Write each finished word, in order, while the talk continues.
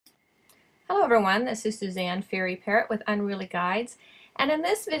Hello everyone, this is Suzanne Fairy Parrot with Unruly Guides, and in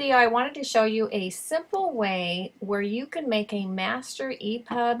this video I wanted to show you a simple way where you can make a master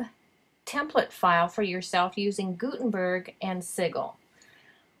EPUB template file for yourself using Gutenberg and SIGIL.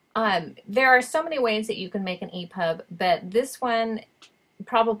 There are so many ways that you can make an EPUB, but this one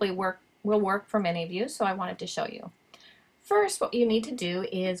probably will work for many of you, so I wanted to show you. First, what you need to do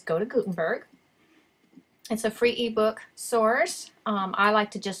is go to Gutenberg. It's a free ebook source. I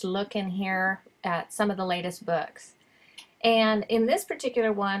like to just look in here at some of the latest books. And in this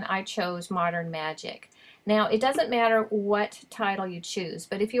particular one, I chose Modern Magic. Now, it doesn't matter what title you choose,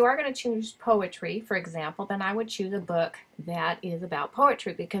 but if you are going to choose poetry, for example, then I would choose a book that is about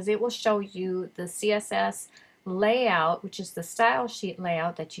poetry because it will show you the CSS layout, which is the style sheet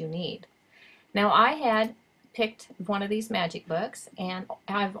layout that you need. Now, I had picked one of these magic books and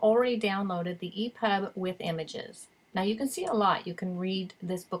I've already downloaded the EPUB with images. Now you can see a lot. You can read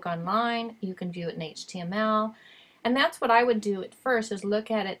this book online, you can view it in HTML, and that's what I would do at first, is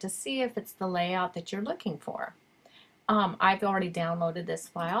look at it to see if it's the layout that you're looking for. I've already downloaded this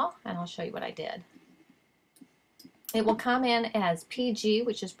file and I'll show you what I did. It will come in as PG,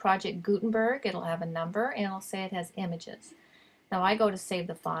 which is Project Gutenberg. It'll have a number and it'll say it has images. Now I go to save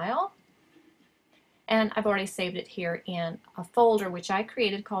the file, and I've already saved it here in a folder which I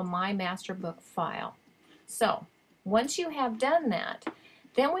created called My Master Book File. So once you have done that,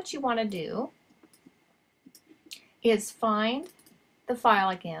 then what you want to do is find the file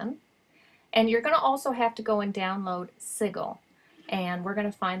again, and you're going to also have to go and download SIGIL, and we're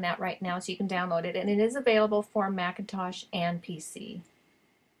going to find that right now so you can download it, and it is available for Macintosh and PC.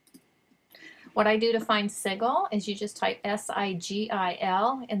 What I do to find SIGIL is you just type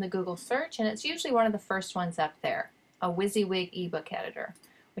SIGIL in the Google search, and it's usually one of the first ones up there, a WYSIWYG ebook editor.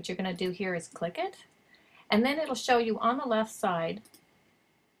 What you're going to do here is click it, and then it'll show you on the left side.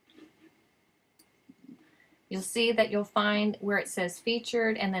 You'll see that you'll find where it says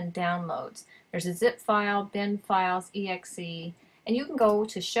featured and then downloads. There's a zip file, bin files, exe, and you can go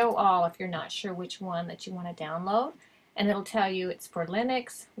to show all if you're not sure which one that you want to download. And it'll tell you it's for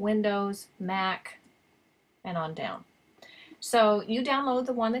Linux, Windows, Mac, and on down. So you download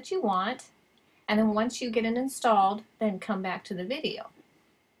the one that you want, and then once you get it installed, then come back to the video.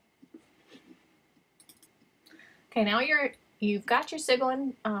 Okay, now you've got your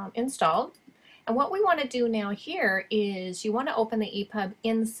SIGIL installed, and what we want to do now here is you want to open the EPUB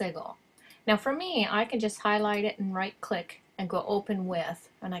in SIGIL. Now for me, I can just highlight it and right-click and go Open With,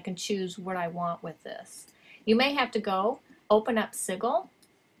 and I can choose what I want with this. You may have to go open up SIGIL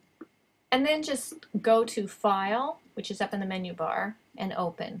and then just go to File, which is up in the menu bar, and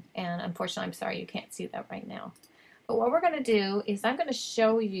Open. And unfortunately, I'm sorry you can't see that right now. But what we're going to do is I'm going to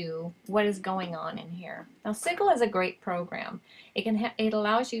show you what is going on in here. Now SIGIL is a great program. It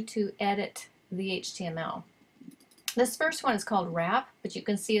allows you to edit the HTML. This first one is called Wrap, but you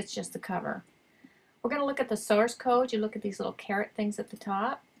can see it's just the cover. We're going to look at the source code. You look at these little caret things at the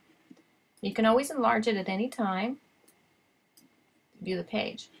top. You can always enlarge it at any time. View the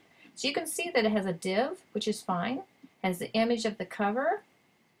page. So you can see that it has a div, which is fine, has the image of the cover,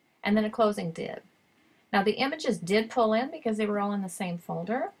 and then a closing div. Now the images did pull in because they were all in the same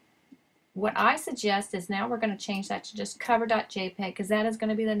folder. What I suggest is now we're going to change that to just cover.jpg because that is going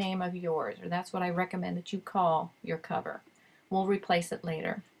to be the name of yours, or that's what I recommend that you call your cover. We'll replace it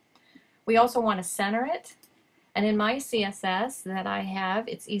later. We also want to center it. And in my CSS that I have,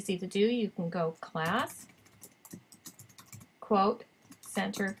 it's easy to do. You can go class, quote,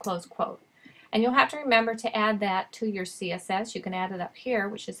 center, close quote. And you'll have to remember to add that to your CSS. You can add it up here,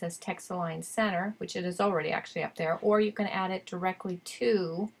 which it says text align center, which it is already actually up there, or you can add it directly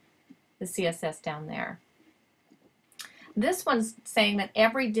to the CSS down there. This one's saying that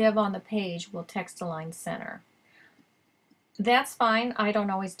every div on the page will text align center. That's fine. I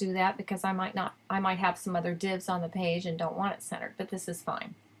don't always do that because I might have some other divs on the page and don't want it centered, but this is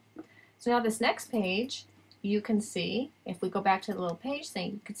fine. So now this next page, you can see, if we go back to the little page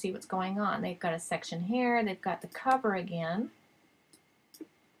thing, you can see what's going on. They've got a section here, they've got the cover again,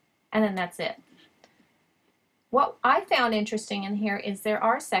 and then that's it. What I found interesting in here is there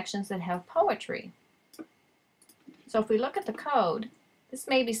are sections that have poetry. So if we look at the code, this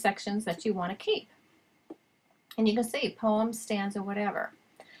may be sections that you want to keep. And you can see poem, stanza, whatever.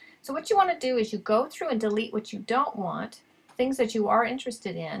 So what you want to do is you go through and delete what you don't want, things that you are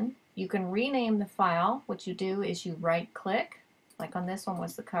interested in. You can rename the file. What you do is you right click, like on this one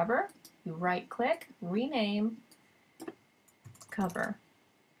was the cover. You right click, rename, cover.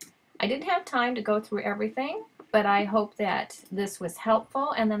 I didn't have time to go through everything, but I hope that this was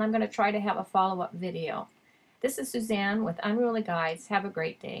helpful, and then I'm going to try to have a follow-up video. This is Suzanne with Unruly Guides. Have a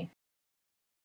great day.